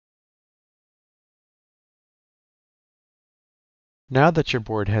Now that your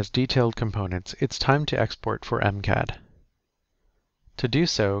board has detailed components, it's time to export for MCAD. To do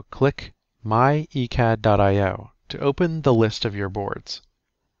so, click MyECAD.io to open the list of your boards.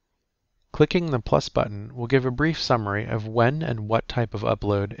 Clicking the plus button will give a brief summary of when and what type of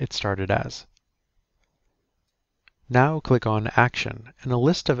upload it started as. Now click on Action, and a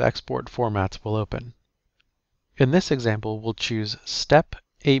list of export formats will open. In this example, we'll choose STEP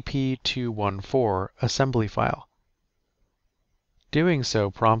AP214 assembly file. Doing so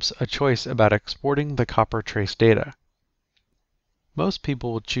prompts a choice about exporting the copper trace data. Most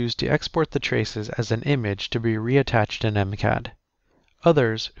people will choose to export the traces as an image to be reattached in MCAD.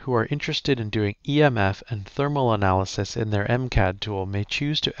 Others, who are interested in doing EMF and thermal analysis in their MCAD tool, may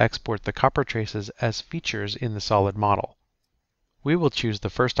choose to export the copper traces as features in the solid model. We will choose the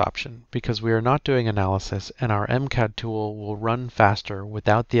first option because we are not doing analysis and our MCAD tool will run faster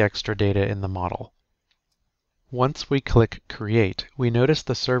without the extra data in the model. Once we click Create, we notice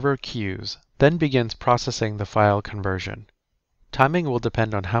the server queues, then begins processing the file conversion. Timing will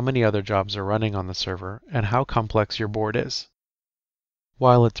depend on how many other jobs are running on the server and how complex your board is.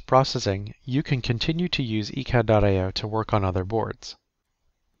 While it's processing, you can continue to use ECAD.io to work on other boards.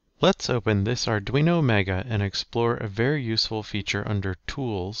 Let's open this Arduino Mega and explore a very useful feature under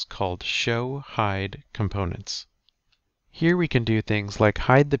Tools called Show Hide Components. Here we can do things like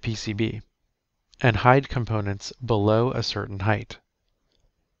hide the PCB and hide components below a certain height.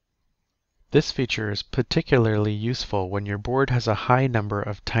 This feature is particularly useful when your board has a high number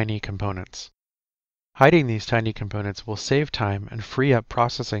of tiny components. Hiding these tiny components will save time and free up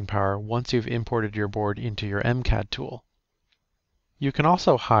processing power once you've imported your board into your MCAD tool. You can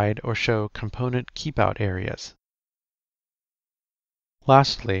also hide or show component keep-out areas.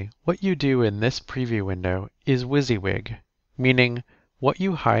 Lastly, what you do in this preview window is WYSIWYG, meaning what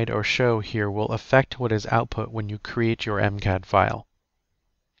you hide or show here will affect what is output when you create your MCAD file.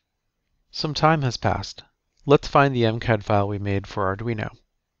 Some time has passed. Let's find the MCAD file we made for Arduino.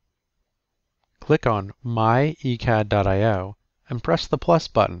 Click on MyECAD.io and press the plus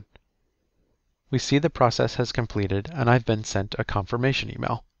button. We see the process has completed and I've been sent a confirmation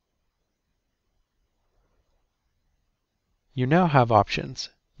email. You now have options.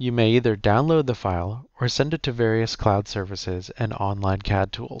 You may either download the file or send it to various cloud services and online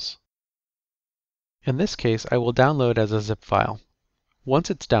CAD tools. In this case, I will download as a zip file. Once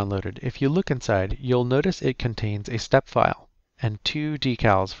it's downloaded, if you look inside, you'll notice it contains a step file and 2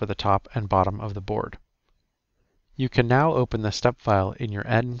 decals for the top and bottom of the board. You can now open the step file in your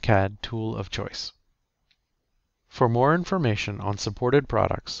MCAD tool of choice. For more information on supported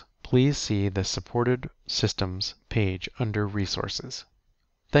products, please see the Supported Systems page under Resources.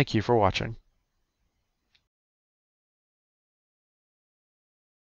 Thank you for watching.